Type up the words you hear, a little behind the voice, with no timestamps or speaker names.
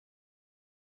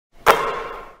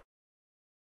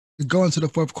go into the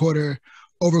fourth quarter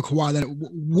over Kawhi Leonard.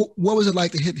 What was it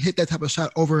like to hit that type of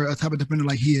shot over a type of defender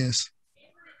like he is?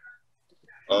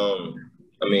 I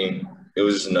mean, it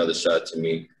was just another shot to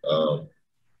me.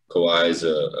 Kawhi is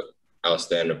a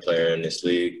outstanding player in this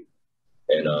league,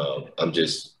 and I'm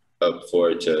just up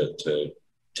for it to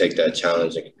take that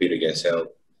challenge and compete against him.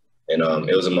 And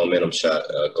it was a momentum shot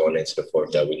going into the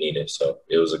fourth that we needed, so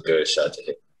it was a good shot to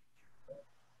hit.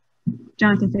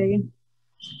 Jonathan Fagan.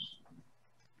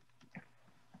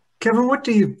 Kevin, what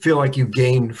do you feel like you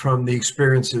gained from the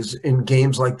experiences in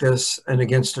games like this and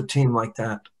against a team like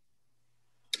that?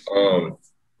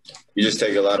 You just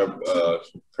take a lot of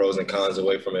pros and cons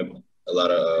away from it, a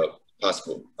lot of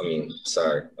positive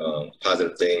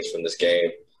things from this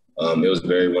game. It was a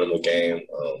very winnable game.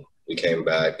 We came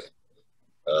back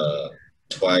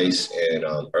twice, and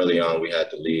early on we had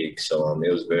the lead. So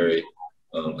it was a very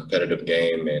competitive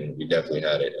game, and we definitely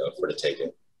had it for the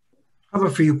taking. How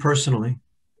about for you personally?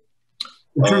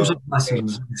 In terms of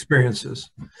lessons,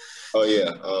 experiences. Oh,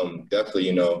 yeah. Definitely,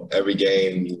 every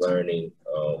game you learning,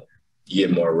 you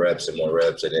get more reps and more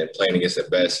reps. And then playing against the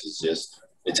best is just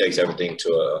 – it takes everything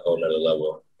to a whole nother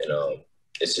level. And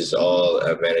it's just all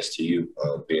advantage to you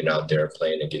being out there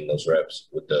playing and getting those reps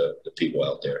with the people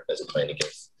out there that you're playing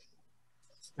against.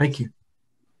 Thank you.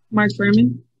 Mark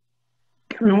Berman.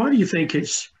 Kevin, why do you think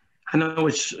I know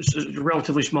it's a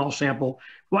relatively small sample.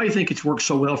 Why do you think it's worked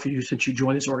so well for you since you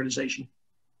joined this organization?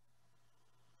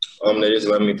 They just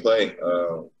let me play.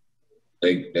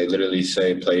 They literally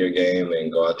say play your game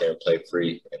and go out there and play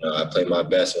free. And I play my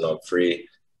best when I'm free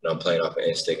and I'm playing off an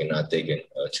instinct and not thinking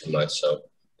too much. So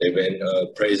they've been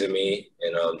praising me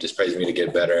and just praising me to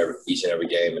get better each and every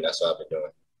game, and that's what I've been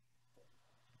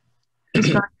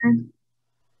doing.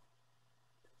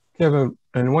 Kevin,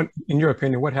 and in your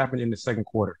opinion, what happened in the second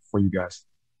quarter for you guys?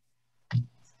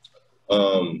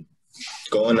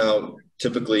 Going out,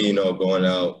 typically, going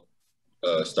out,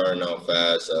 starting out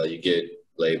fast, you get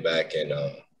laid back, and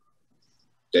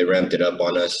they ramped it up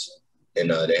on us, and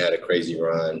they had a crazy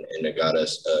run, and they got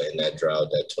us in that drought,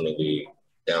 that 20 lead,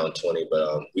 down 20.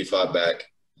 But we fought back,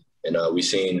 and we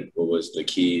seen what was the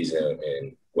keys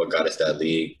and what got us that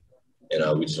lead,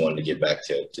 and we just wanted to get back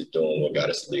to doing what got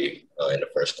us the lead in the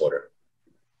first quarter.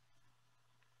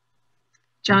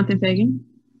 Jonathan Fagan.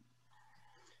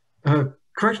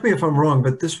 Correct me if I'm wrong,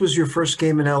 but this was your first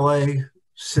game in LA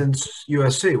since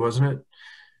USC, wasn't it?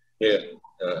 Yeah.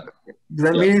 Did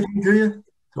that mean anything to you?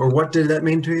 Or what did that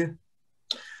mean to you?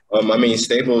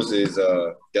 Staples is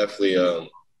definitely a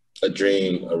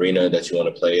dream arena that you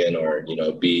want to play in or,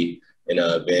 be in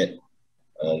an event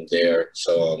there.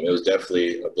 So it was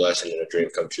definitely a blessing and a dream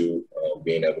come true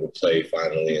being able to play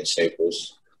finally in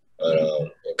Staples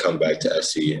and come back to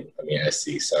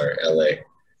LA.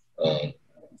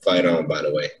 Fight on, by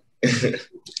the way.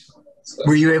 So.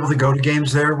 Were you able to go to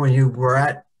games there when you were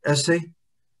at SC?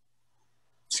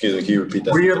 Excuse me, can you repeat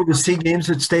that? Were you able to see games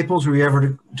at Staples? Were you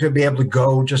ever to be able to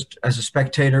go just as a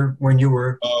spectator when you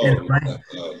were in LA?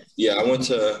 Yeah, I went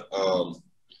to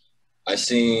I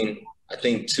seen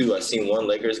one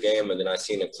Lakers game, and then I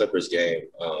seen a Clippers game.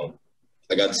 I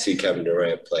got to see Kevin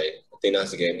Durant play. I think that's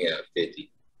the game he had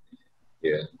 50.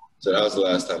 Yeah. So that was the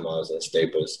last time I was in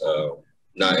Staples,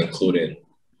 not including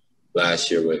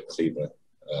last year with Cleveland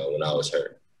when I was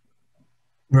hurt.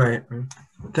 Right.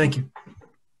 Thank you.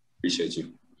 Appreciate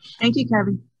you. Thank you,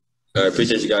 Kevin. I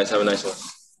appreciate you guys. Have a nice one.